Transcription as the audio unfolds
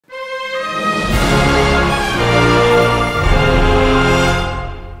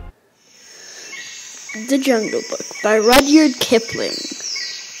The Jungle Book by Rudyard Kipling.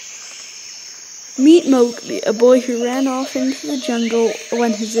 Meet Mowgli, a boy who ran off into the jungle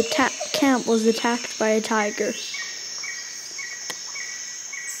when his camp was attacked by a tiger.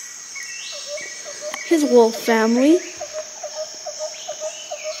 His wolf family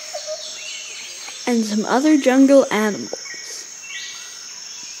and some other jungle animals.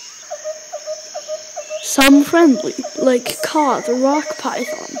 Some friendly, like Kaa the rock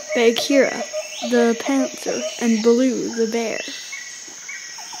python, Bagheera the panther, and Baloo the bear.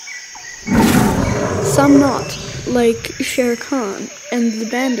 Some not, like Shere Khan and the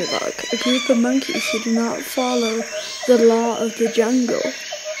Bandar-log, a group of monkeys who do not follow the law of the jungle.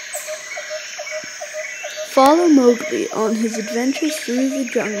 Follow Mowgli on his adventures through the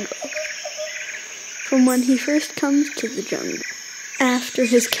jungle, from when he first comes to the jungle, after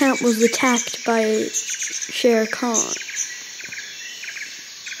his camp was attacked by Shere Khan,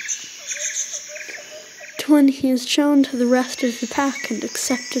 to when he is shown to the rest of the pack and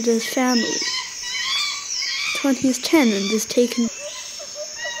accepted as family, to when he is 10 and is taken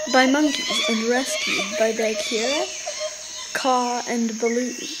by monkeys and rescued by Bagheera, Kaa, and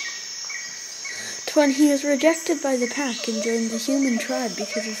Baloo, to when he is rejected by the pack and joined the human tribe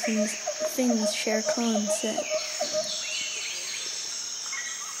because of things Shere Khan said.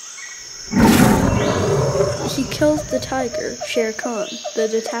 He kills the tiger, Shere Khan,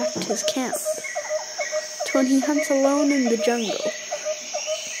 that attacked his camp, to when he hunts alone in the jungle,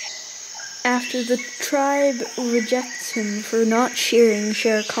 after the tribe rejects him for not shearing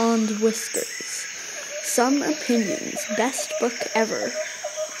Shere Khan's whiskers. Some opinions, best book ever.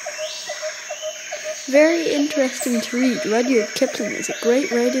 Very interesting to read. Rudyard Kipling is a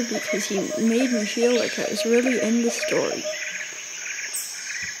great writer because he made me feel like I was really in the story.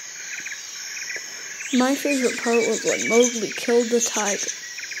 My favorite part was when Mowgli killed the tiger.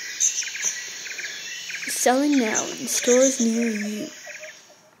 Selling now in stores near you.